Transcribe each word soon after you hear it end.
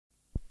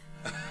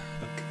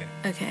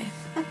Okay.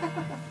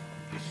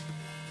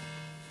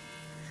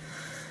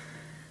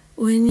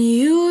 When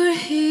you were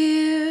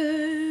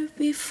here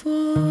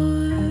before,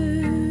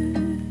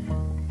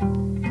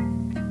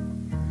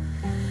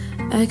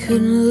 I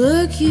couldn't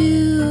look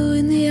you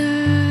in the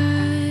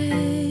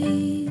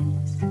eyes.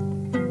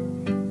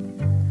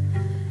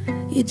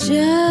 You're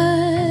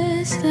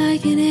just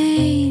like an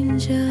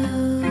angel.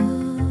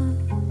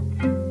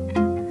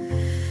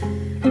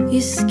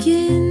 Your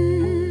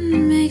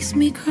skin makes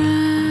me cry.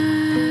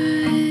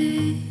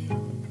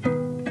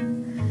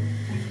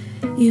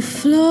 You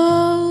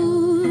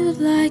float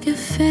like a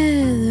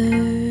feather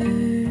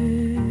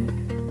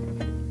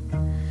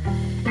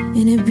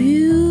in a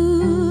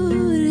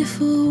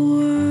beautiful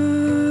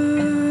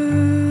world.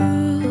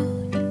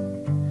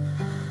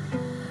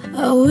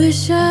 I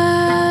wish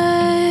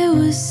I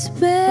was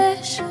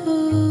special.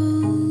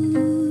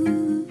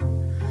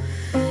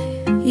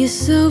 You're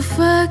so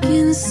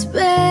fucking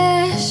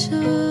special.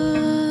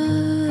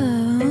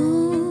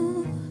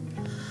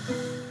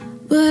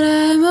 But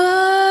I'm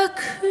a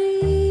creep.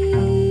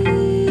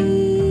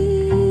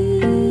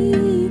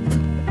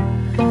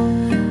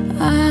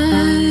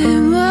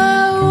 I'm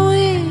a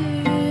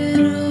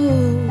weirdo.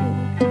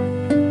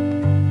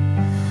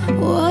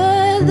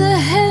 What the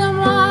hell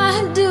am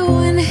I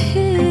doing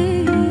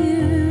here?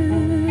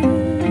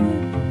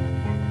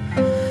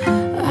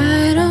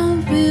 I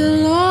don't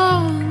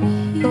belong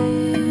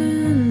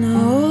here,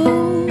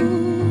 no.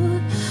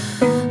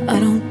 I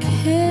don't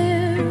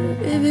care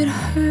if it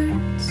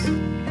hurts.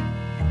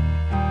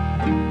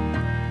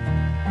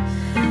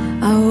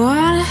 I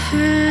wanna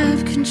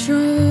have control.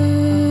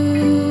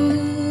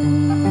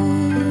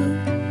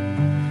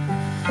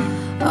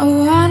 I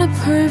want a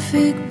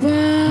perfect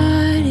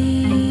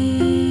body.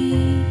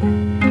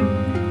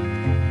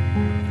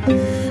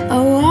 I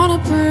want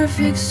a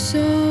perfect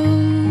soul.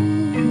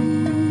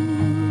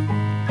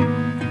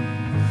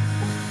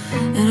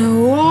 And I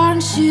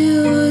want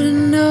you to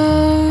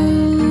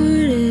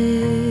notice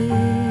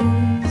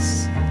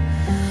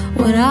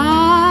when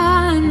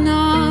I'm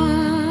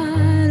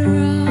not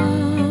around.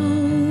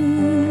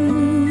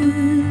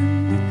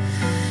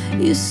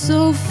 You're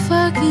so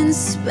fucking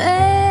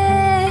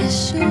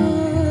special.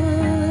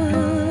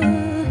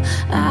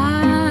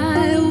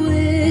 I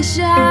wish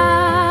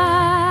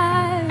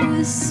I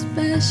was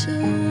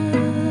special.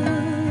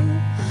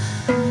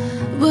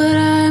 But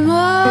I'm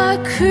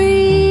a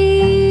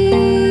creep.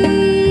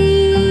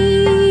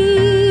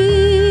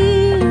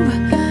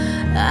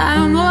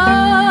 I'm a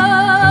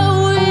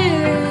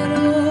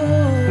weirdo.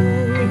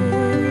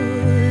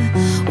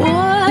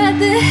 What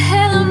the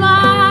hell am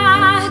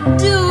I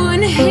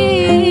doing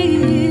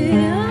here?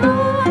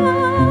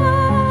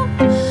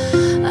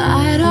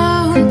 I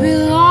don't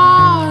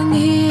belong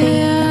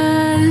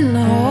here,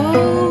 no.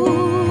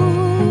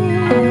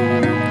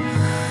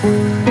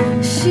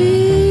 She's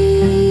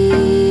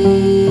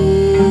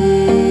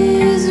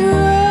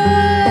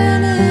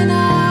running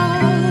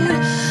out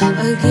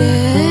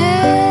again.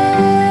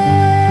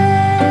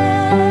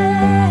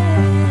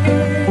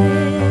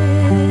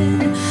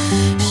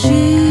 She's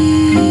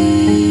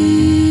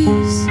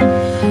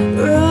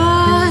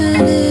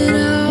running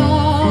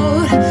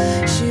out.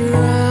 She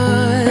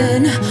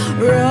run,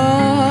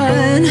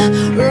 run,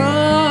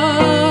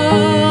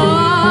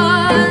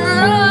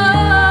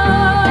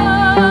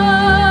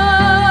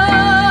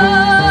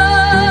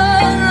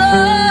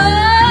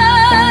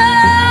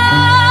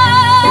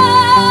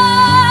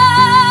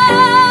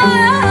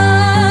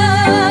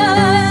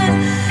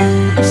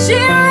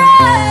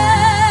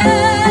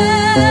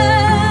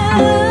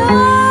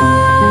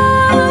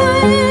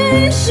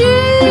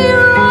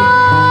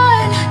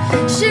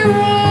 She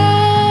run.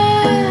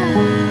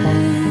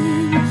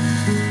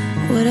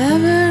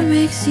 Whatever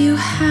makes you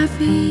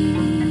happy,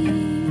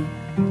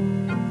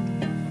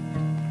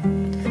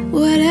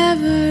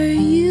 whatever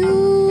you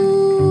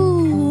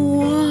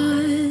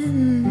want.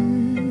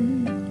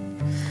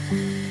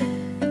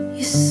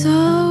 You're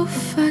so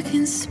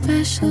fucking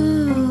special.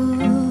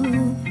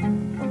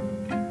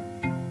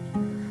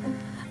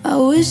 I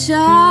wish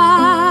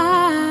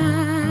I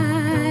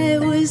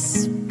was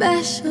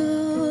special.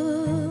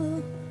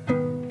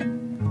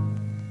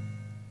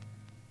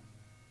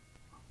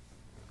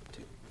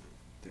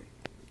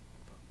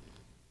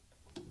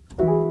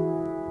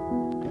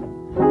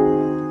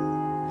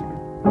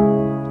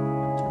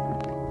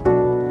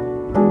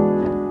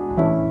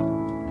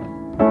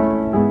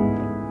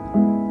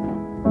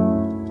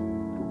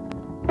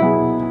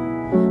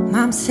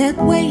 Mom said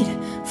wait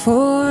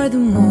for the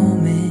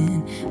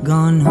moment,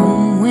 gone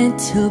home, went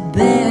to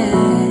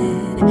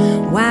bed,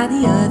 while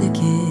the other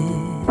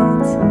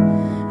kids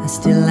are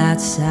still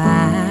outside.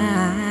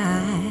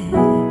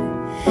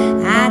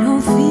 I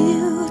don't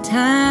feel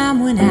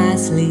time when I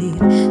sleep,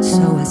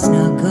 so I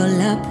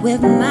snuggle up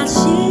with my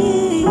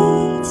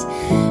sheets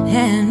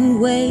and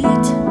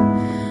wait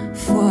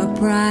for a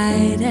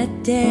brighter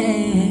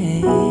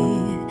day.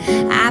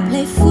 I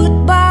play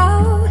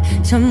football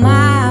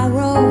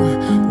tomorrow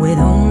with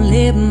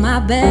only my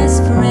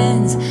best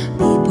friends,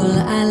 people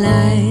I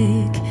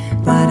like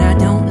but I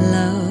don't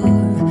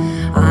love.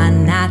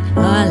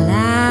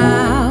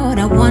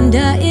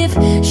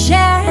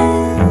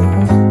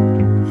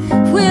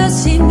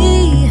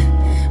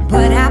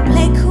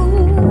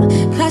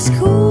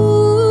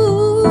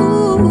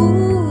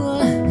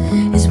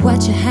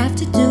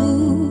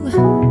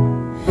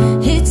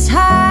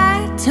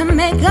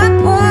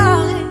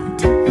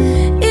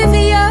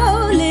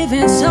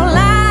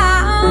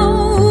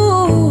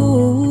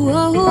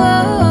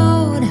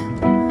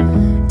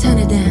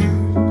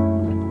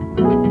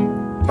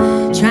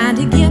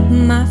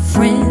 my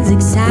friends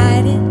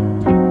excited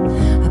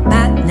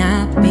about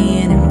not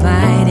being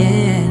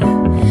invited.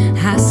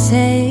 I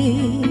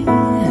say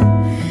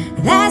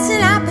that's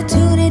an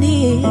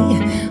opportunity.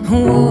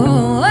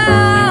 Oh,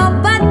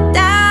 but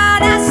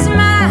doubt I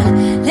smile.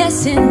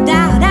 Listen,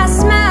 doubt I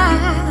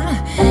smile.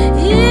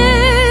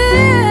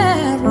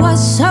 Yeah, it was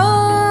so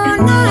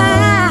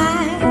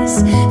nice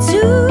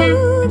to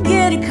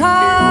get a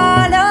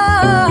call.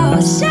 Oh,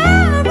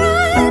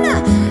 Sharon,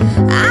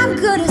 I'm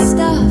good at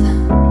stuff,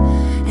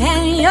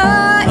 and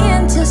you're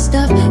into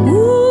stuff.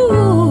 Ooh,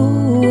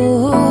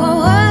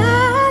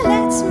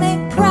 let's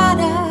make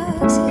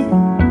products.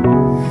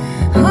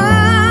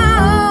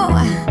 Oh,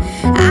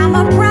 I'm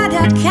a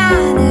product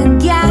kind of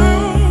guy.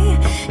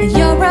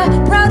 You're a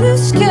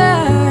produce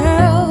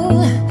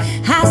girl.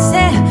 I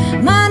said,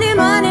 money,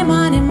 money,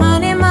 money,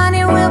 money,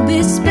 money will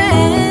be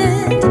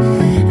spent.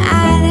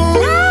 I'd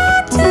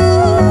like to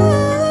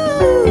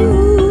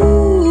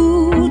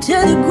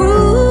the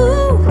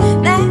groove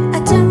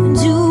that turned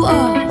you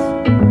off,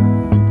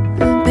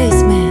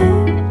 bassman.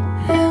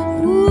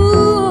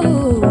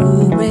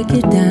 Ooh, break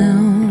it down.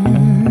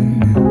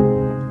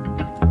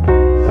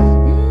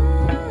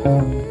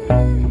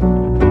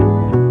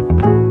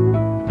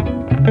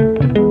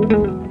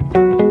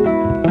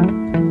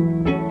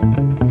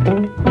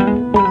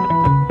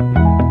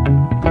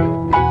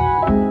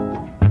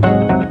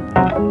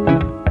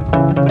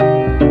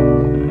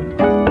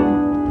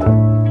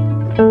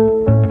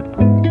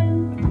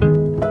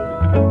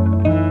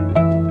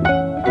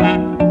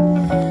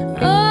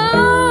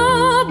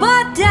 Oh,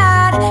 but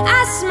Dad,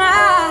 I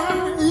smile.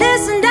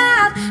 Listen,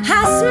 Dad,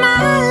 I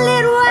smile.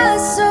 It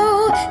was so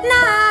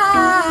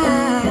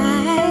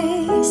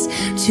nice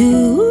to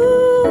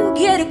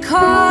get a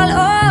call.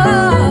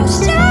 Oh,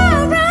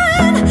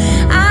 Sharon,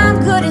 I'm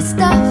good at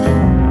stuff,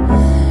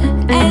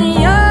 and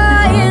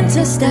you're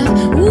into stuff.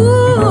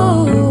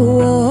 Ooh,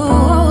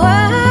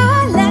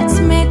 let's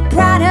make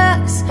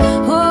products.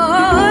 Oh,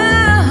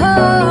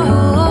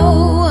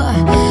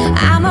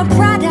 I'm a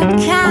product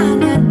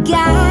kind of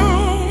guy.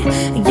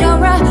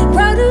 You're a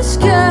produce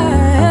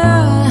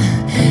girl.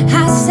 I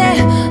say,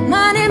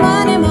 money,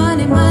 money,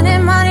 money, money,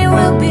 money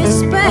will be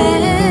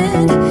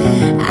spent.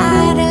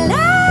 I'd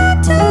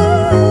like to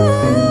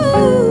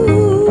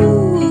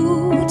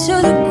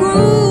the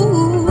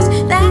grooves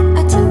that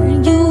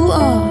turn you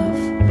off.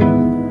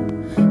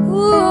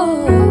 Ooh.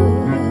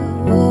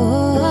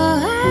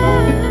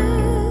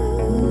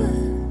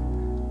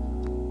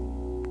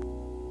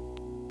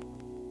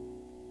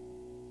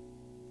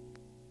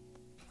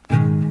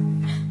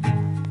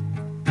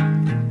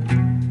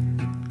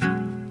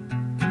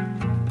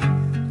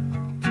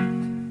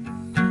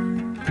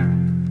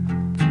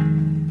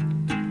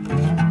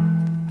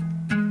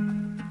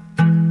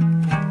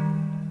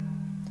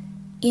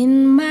 In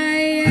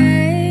my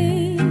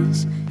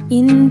eyes,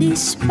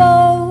 indisposed,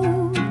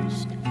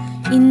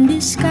 in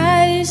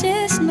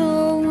disguises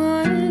no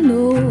one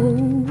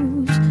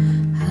knows,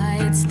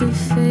 hides the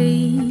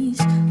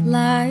face,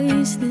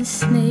 lies the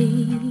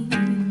snake,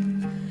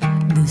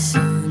 the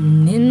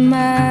sun in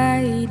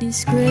my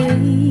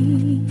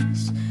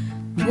disgrace,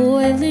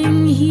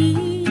 boiling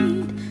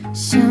heat,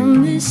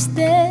 summer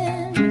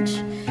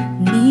stench,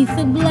 neath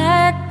the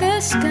black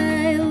the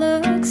sky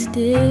looks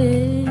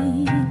dead.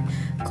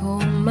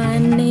 Call my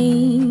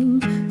name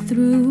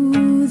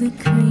through the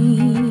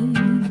cream,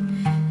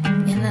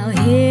 and I'll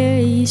hear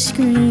you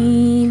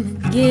scream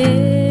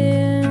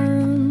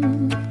again.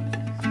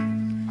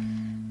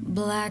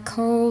 Black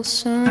hole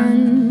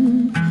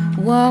sun,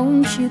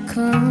 won't you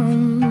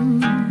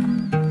come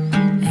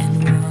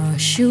and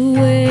wash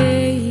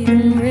away the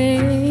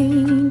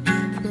rain?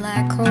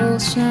 Black hole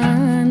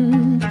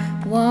sun,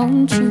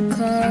 won't you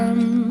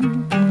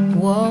come?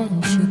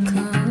 Won't you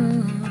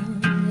come?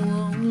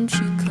 Won't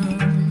you come?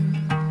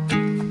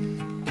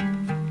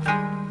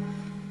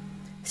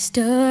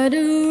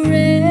 Stuttering,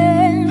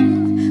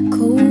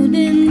 cold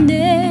and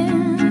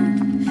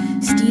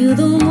damp, steal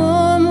the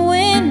warm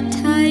wind,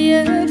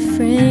 tired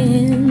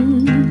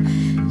friend.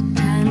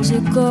 Times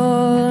are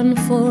gone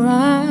for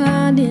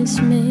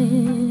honest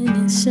men,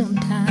 and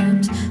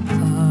sometimes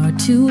far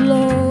too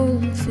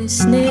long for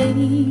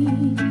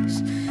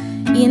snakes.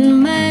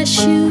 In my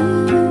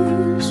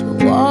shoes,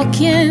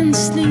 walk and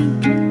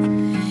sleep.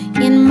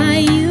 In my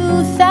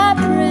youth, I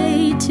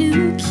pray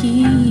to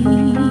keep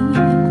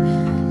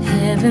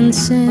heaven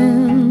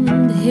send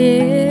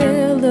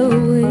hell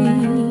away.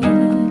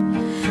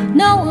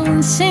 No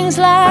one sings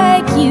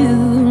like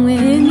you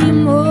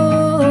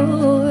anymore.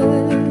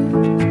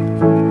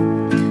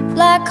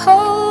 Black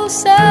hole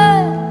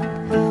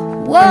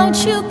sun,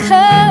 won't you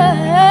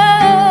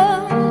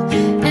come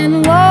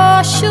and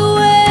wash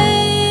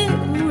away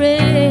the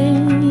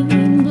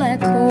rain?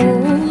 Black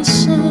hole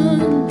sun,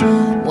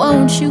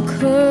 won't you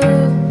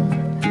come?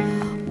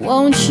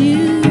 Won't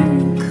you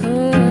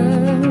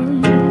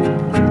come?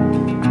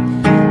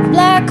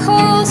 Black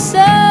hole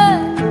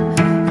sun,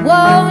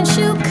 won't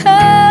you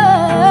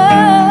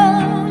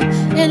come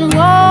and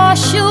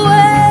wash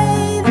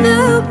away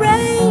the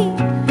rain?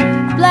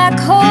 Black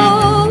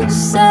hole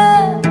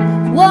sun,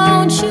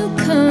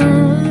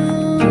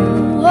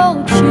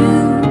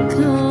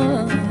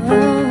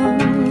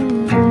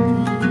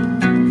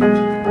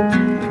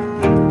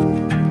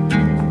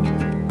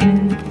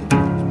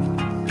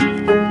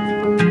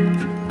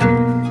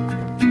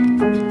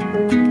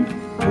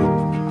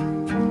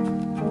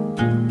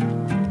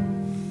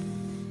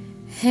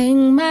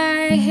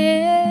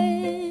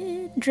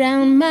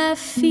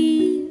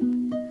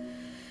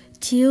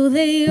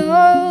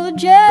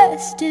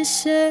 has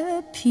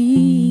disappeared.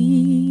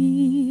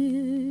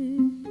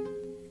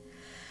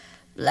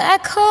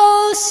 Black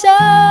hole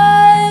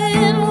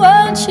sun,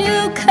 won't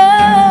you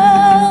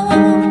come?